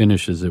he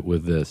finishes it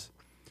with this.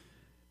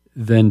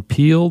 Then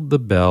pealed the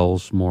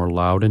bells more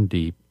loud and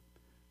deep,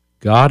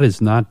 God is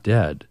not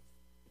dead,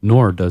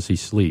 nor does he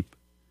sleep.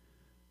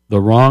 The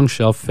wrong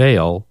shall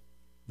fail,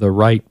 the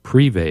right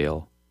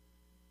prevail,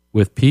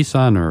 with peace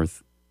on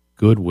earth,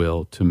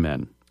 goodwill to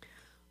men.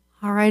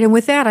 All right, and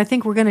with that, I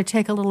think we're going to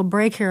take a little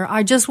break here.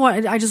 I just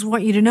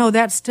want you to know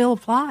that still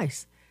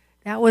applies.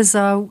 That was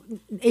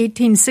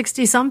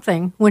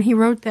 1860-something when he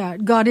wrote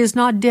that. God is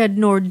not dead,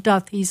 nor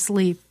doth he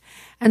sleep.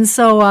 And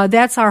so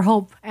that's our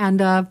hope. And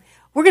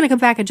we're going to come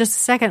back in just a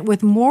second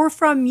with more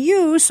from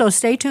you, so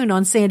stay tuned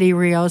on Sandy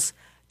Rios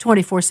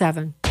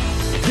 24/7.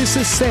 This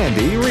is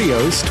Sandy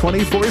Rios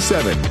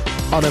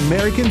 24/7 on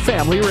American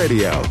Family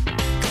Radio.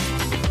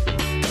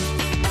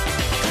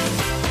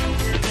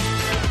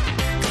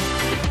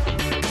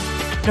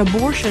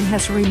 Abortion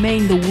has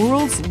remained the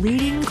world's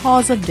leading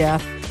cause of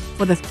death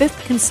for the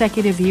 5th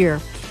consecutive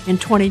year in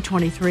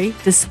 2023,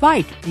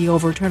 despite the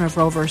overturn of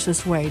Roe v.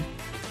 Wade.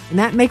 And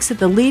that makes it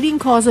the leading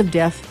cause of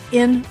death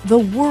in the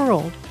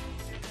world.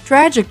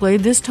 Tragically,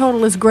 this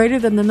total is greater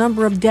than the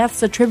number of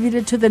deaths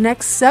attributed to the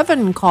next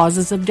 7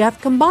 causes of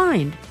death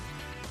combined.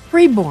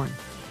 Preborn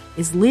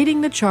is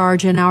leading the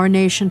charge in our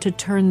nation to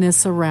turn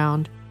this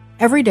around.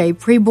 Every day,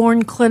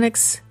 preborn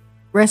clinics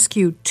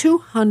rescue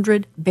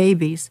 200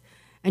 babies.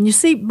 And you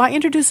see, by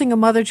introducing a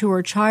mother to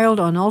her child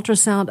on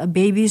ultrasound, a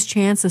baby's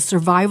chance of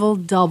survival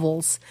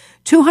doubles.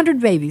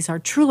 200 babies are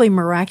truly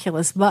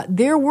miraculous, but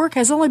their work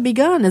has only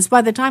begun, as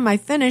by the time I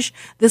finish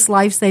this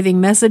life-saving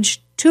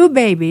message, 2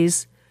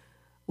 babies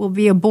will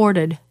be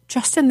aborted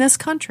just in this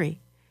country.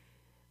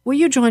 Will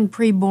you join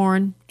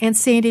Preborn and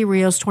Sandy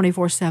Rios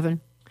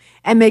 24/7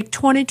 and make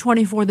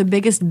 2024 the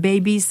biggest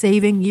baby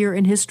saving year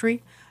in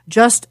history.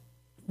 Just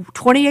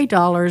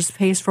 $28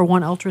 pays for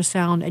one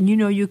ultrasound, and you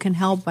know you can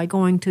help by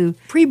going to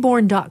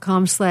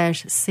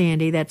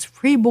preborn.com/Sandy. That's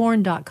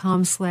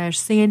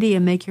preborn.com/Sandy,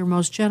 and make your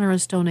most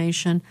generous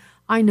donation.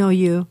 I know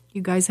you.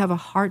 You guys have a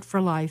heart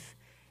for life,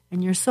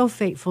 and you're so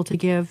faithful to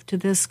give to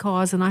this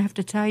cause. And I have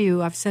to tell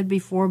you, I've said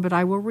before, but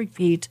I will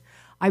repeat,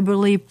 I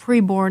believe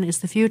preborn is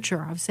the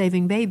future of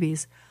saving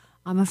babies.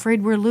 I'm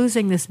afraid we're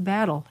losing this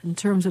battle in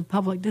terms of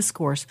public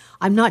discourse.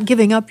 I'm not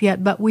giving up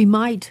yet, but we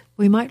might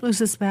lose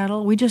this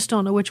battle. We just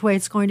don't know which way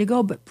it's going to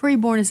go. But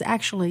preborn is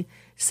actually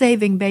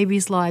saving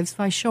babies' lives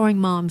by showing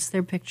moms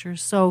their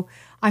pictures. So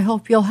I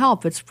hope you'll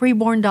help. It's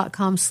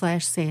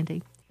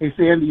preborn.com/Sandy. Hey,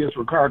 Sandy, it's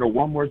Ricardo.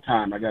 One more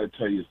time, I got to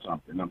tell you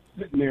something. I'm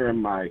sitting there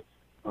in my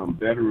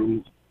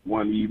bedroom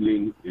one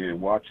evening and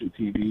watching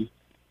TV,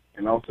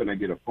 and all of a sudden I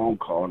get a phone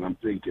call, and I'm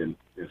thinking,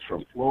 it's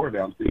from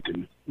Florida. I'm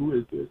thinking, who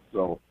is this?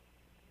 So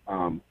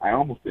I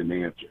almost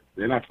didn't answer.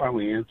 Then I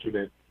finally answered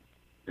it,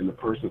 and the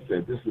person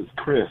said, this is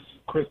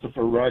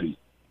Christopher Ruddy.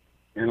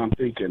 And I'm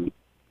thinking,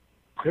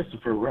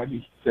 Christopher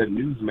Ruddy said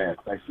Newsmax.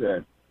 I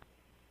said,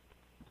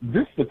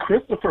 this the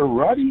Christopher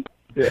Ruddy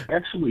that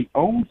actually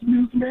owns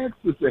Newsmax,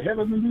 is the head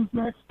of the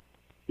Newsmax?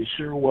 It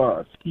sure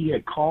was. He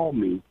had called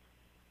me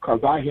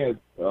because I had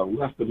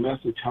left a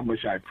message how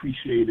much I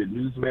appreciated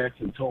Newsmax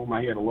and told him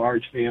I had a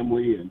large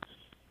family and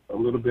a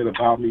little bit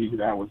about me,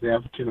 that I was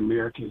African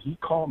American. He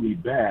called me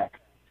back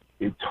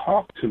and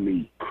talked to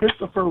me,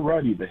 Christopher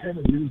Ruddy, the head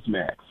of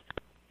Newsmax,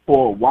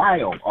 for a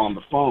while on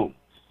the phone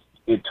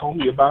and told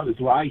me about his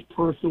life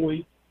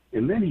personally.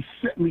 And then he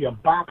sent me a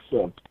box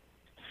of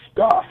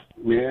stuff,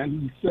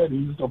 man. He said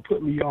he was going to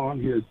put me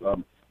on his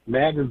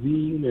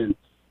magazine, and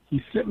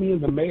he sent me in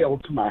the mail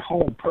to my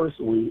home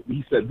personally.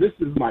 He said, this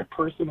is my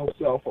personal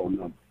cell phone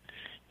number.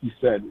 He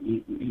said,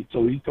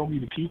 so he told me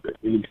to keep it.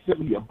 And he sent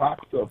me a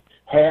box of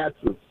hats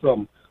and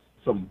some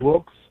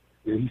books.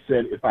 And he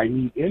said, if I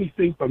need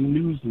anything from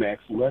Newsmax,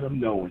 let him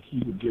know, and he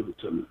would give it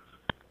to me.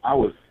 I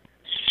was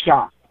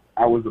shocked.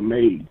 I was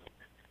amazed.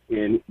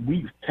 And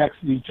we've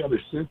texted each other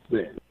since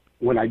then.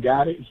 When I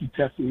got it, he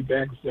texted me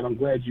back and said, I'm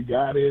glad you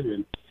got it,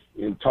 and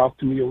talked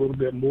to me a little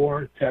bit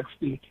more,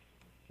 texting.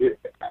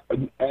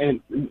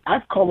 And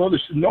I've called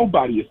others.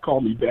 Nobody has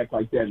called me back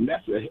like that, and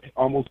that's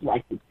almost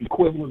like the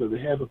equivalent of the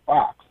Heather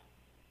Fox.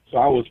 So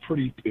I was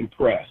pretty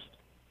impressed.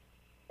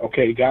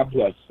 Okay, God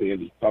bless,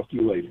 Sandy. Talk to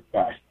you later.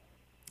 Bye.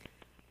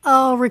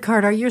 Oh,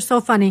 Ricardo, you're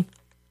so funny.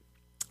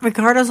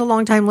 Ricardo's a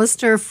longtime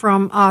listener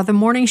from the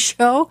morning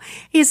show.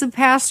 He's a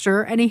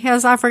pastor, and he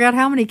has, I forgot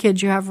how many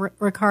kids you have,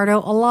 Ricardo,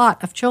 a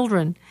lot of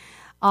children.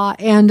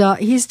 And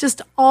he's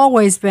just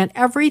always been,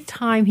 every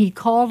time he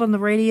called on the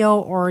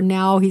radio or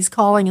now he's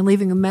calling and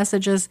leaving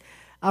messages,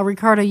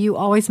 Ricardo, you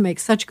always make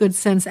such good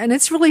sense. And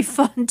it's really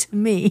fun to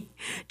me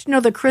to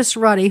know that Chris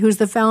Ruddy, who's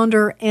the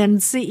founder and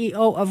CEO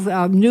of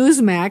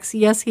Newsmax,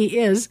 yes, he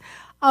is,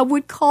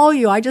 would call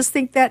you. I just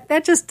think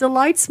that just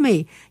delights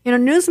me. You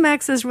know,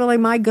 Newsmax is really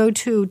my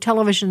go-to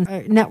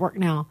television network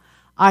now.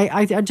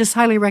 I just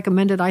highly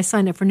recommend it. I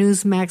signed up for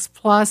Newsmax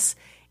Plus,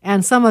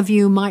 and some of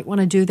you might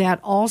want to do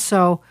that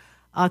also,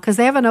 because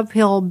they have an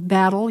uphill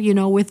battle, you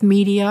know, with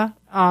media.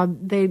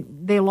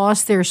 They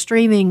lost their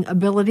streaming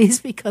abilities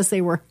because,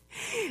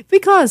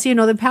 you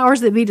know, the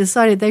powers that be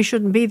decided they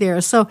shouldn't be there.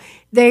 So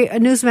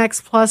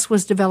Newsmax Plus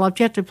was developed.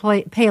 You have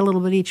to pay a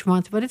little bit each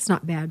month, but it's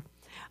not bad.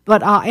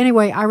 But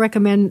anyway, I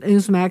recommend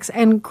Newsmax.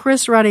 And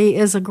Chris Ruddy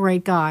is a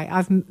great guy.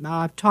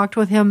 I've talked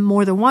with him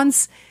more than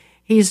once.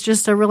 He's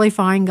just a really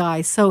fine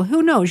guy. So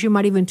who knows? You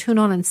might even tune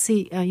on and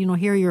see,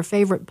 hear your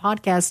favorite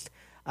podcast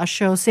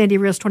show, Sandy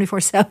Rios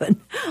 24/7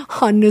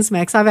 on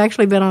Newsmax. I've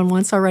actually been on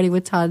once already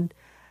with Todd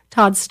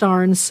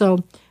Starnes.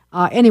 So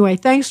anyway,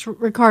 thanks,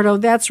 Ricardo.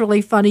 That's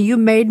really funny. You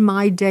made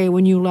my day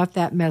when you left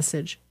that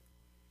message.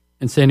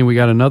 And Sandy, we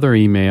got another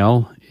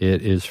email.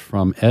 It is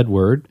from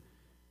Edward,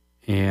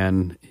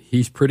 and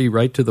he's pretty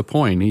right to the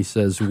point. He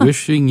says,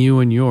 wishing you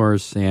and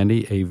yours,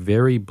 Sandy, a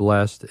very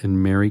blessed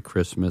and Merry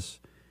Christmas.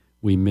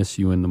 We miss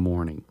you in the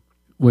morning.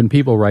 When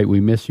people write,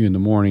 we miss you in the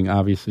morning,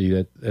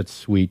 obviously that's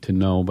sweet to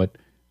know, but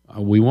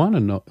we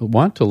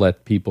want to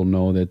let people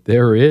know that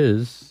there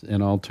is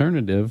an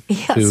alternative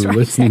to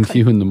listening to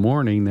you in the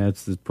morning.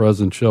 That's the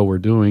present show we're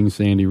doing,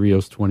 Sandy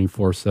Rios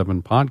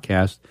 24/7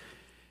 podcast.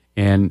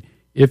 And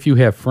if you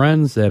have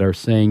friends that are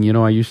saying,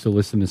 I used to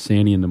listen to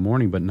Sandy in the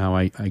morning, but now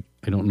I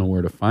don't know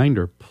where to find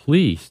her,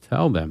 please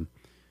tell them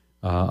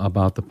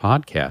about the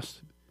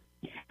podcast.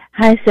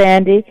 Hi,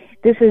 Sandy.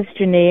 This is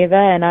Geneva,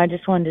 and I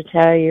just wanted to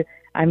tell you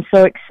I'm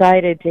so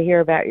excited to hear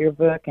about your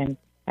book, and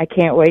I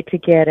can't wait to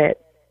get it.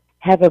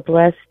 Have a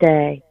blessed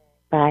day.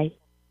 Bye.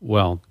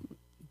 Well,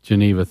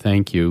 Geneva,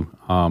 thank you.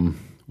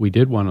 We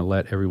did want to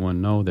let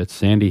everyone know that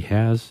Sandy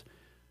has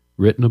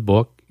written a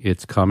book.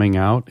 It's coming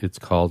out. It's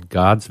called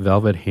God's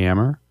Velvet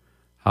Hammer,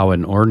 How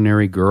an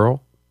Ordinary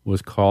Girl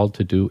Was Called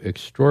to Do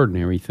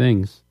Extraordinary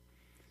Things.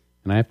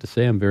 And I have to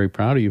say, I'm very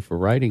proud of you for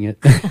writing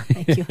it.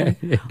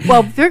 Thank you.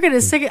 Well, they're going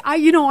to say,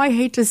 I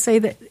hate to say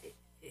that.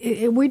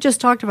 We just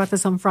talked about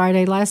this on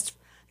Friday, last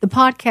the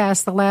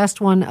podcast, the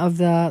last one of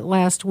the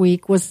last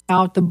week, was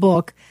about the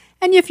book.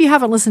 And if you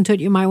haven't listened to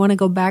it, you might want to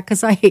go back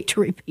because I hate to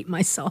repeat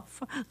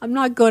myself. I'm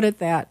not good at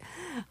that,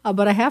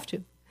 but I have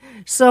to.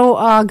 So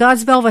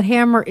God's Velvet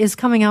Hammer is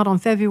coming out on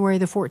February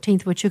the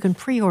 14th, which you can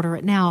pre-order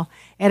it now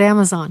at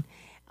Amazon.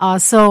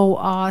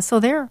 So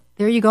there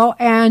you go.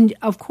 And,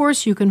 of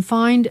course, you can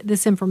find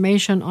this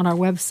information on our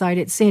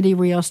website at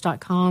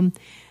sandyrios.com.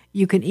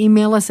 You can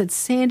email us at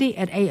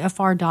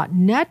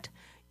sandy@afr.net.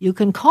 You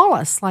can call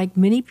us, like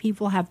many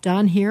people have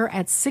done here,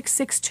 at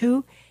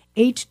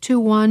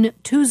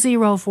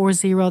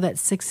 662-821-2040.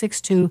 That's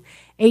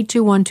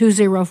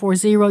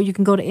 662-821-2040. You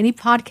can go to any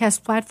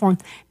podcast platform.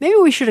 Maybe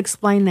we should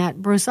explain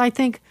that, Bruce. I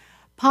think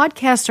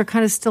podcasts are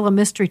kind of still a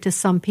mystery to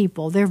some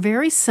people. They're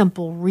very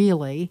simple,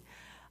 really.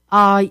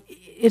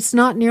 It's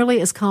not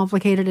nearly as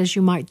complicated as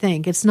you might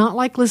think. It's not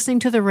like listening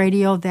to the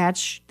radio.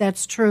 That's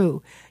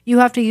true. You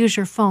have to use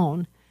your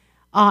phone.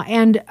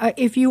 And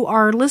if you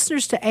are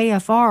listeners to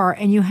AFR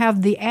and you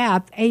have the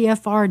app,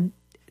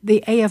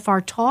 the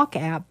AFR Talk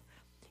app,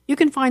 you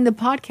can find the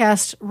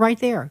podcast right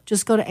there.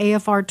 Just go to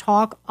AFR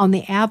Talk on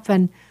the app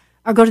or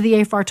go to the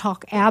AFR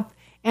Talk app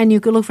and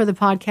you can look for the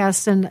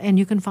podcast and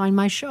you can find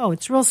my show.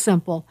 It's real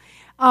simple.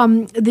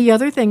 The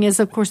other thing is,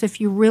 of course, if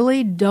you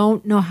really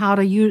don't know how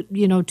to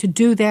to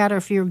do that, or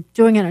if you're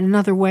doing it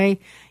another way,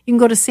 you can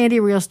go to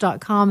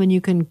sandyrios.com and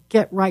you can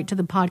get right to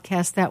the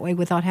podcast that way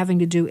without having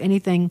to do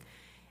anything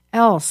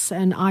else.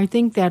 And I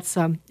think that's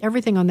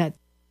everything on that.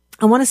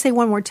 I want to say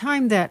one more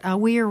time that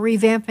we are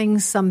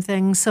revamping some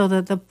things so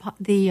that the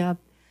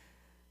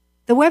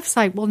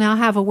website will now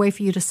have a way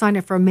for you to sign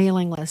up for a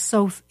mailing list.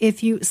 So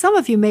some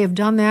of you may have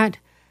done that.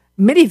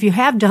 Many of you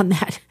have done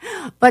that,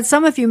 but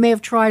some of you may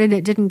have tried it.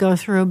 It didn't go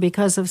through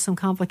because of some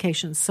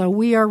complications. So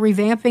we are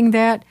revamping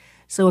that.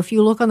 So if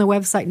you look on the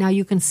website now,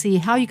 you can see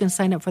how you can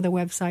sign up for the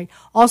website.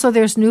 Also,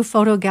 there's new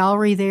photo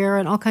gallery there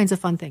and all kinds of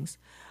fun things.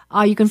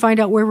 You can find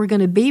out where we're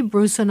going to be,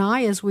 Bruce and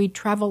I, as we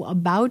travel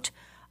about.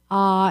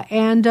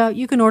 And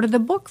you can order the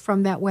book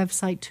from that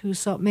website, too,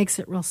 so it makes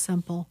it real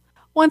simple.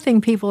 One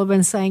thing people have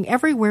been saying,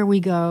 everywhere we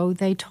go,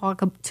 they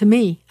talk to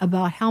me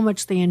about how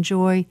much they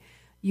enjoy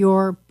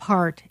your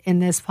part in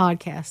this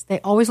podcast.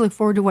 They always look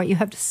forward to what you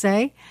have to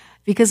say.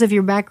 Because of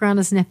your background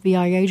as an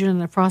FBI agent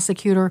and a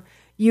prosecutor,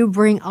 you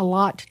bring a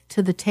lot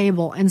to the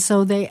table. And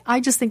so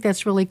I just think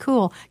that's really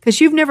cool, because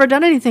you've never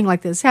done anything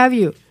like this, have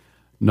you?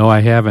 No,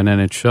 I haven't,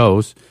 and it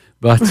shows.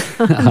 But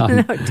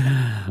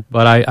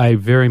but I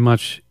very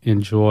much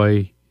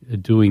enjoy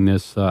doing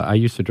this. I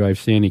used to drive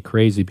Sandy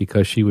crazy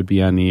because she would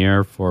be on the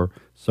air for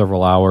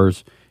several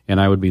hours, and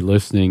I would be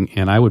listening,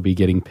 and I would be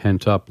getting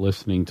pent up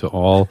listening to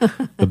all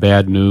the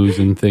bad news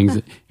and things.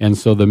 And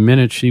so the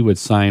minute she would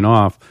sign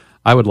off,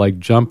 I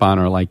would jump on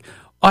her like,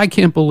 oh, I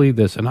can't believe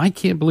this, and I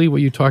can't believe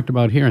what you talked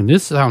about here, and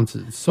this sounds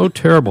so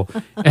terrible.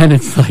 And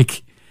it's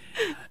like,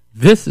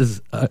 this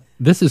is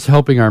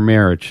helping our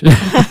marriage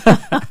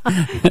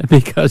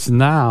because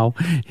now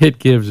it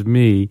gives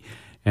me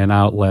an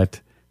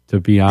outlet to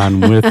be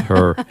on with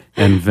her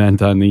and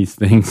vent on these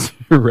things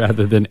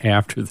rather than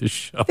after the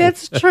show.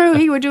 That's true.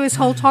 He would do his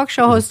whole talk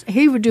show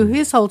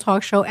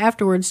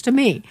afterwards to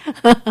me.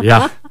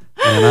 Yeah.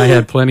 And I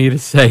had plenty to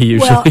say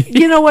usually. Well,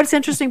 you know what's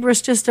interesting,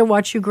 Bruce, just to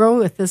watch you grow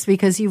with this,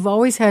 because you've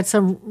always had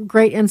some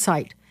great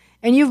insight.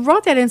 And you've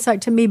brought that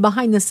insight to me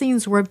behind the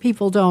scenes where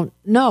people don't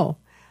know.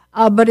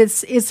 But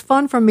it's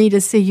fun for me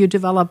to see you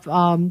develop,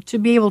 to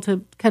be able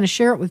to kind of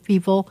share it with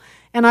people.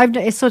 And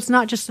so it's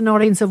not just an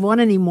audience of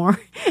one anymore.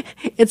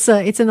 It's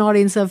an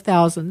audience of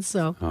thousands.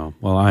 So. Oh,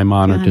 well, I'm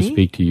honored to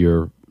speak to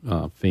your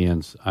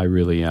fans. I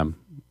really am.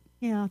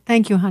 Yeah,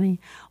 thank you, honey.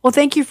 Well,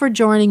 thank you for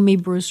joining me,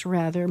 Bruce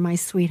Rather, my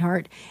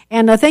sweetheart.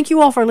 And thank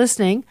you all for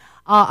listening.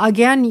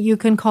 Again, you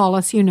can call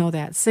us, you know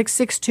that,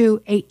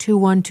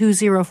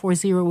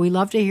 662-821-2040. We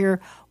love to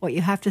hear what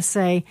you have to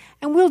say.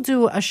 And we'll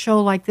do a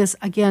show like this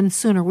again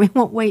sooner. We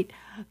won't wait,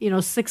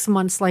 6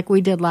 months like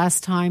we did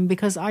last time,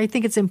 because I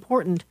think it's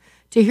important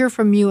to hear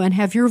from you and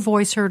have your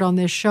voice heard on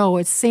this show.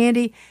 It's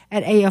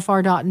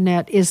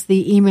sandy@afr.net is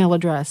the email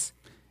address.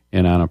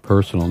 And on a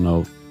personal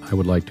note, I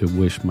would like to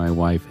wish my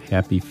wife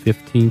happy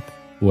 15th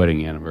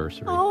wedding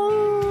anniversary.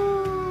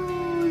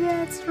 Oh,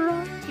 that's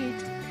right.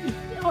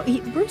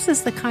 Bruce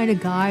is the kind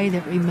of guy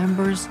that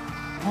remembers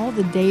all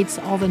the dates,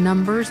 all the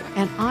numbers,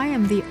 and I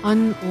am the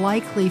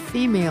unlikely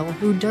female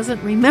who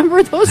doesn't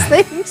remember those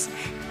things.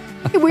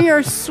 We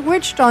are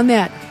switched on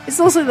that. It's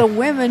also the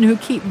women who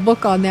keep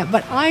book on that,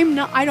 but I'm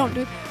not. I don't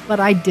do. But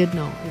I did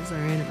know it was our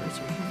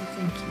anniversary.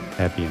 Thank you.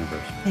 Happy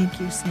anniversary. Thank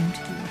you. Same to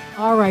you.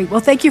 All right. Well,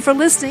 thank you for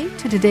listening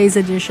to today's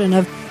edition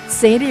of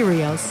Sandy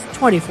Rios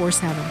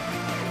 24/7.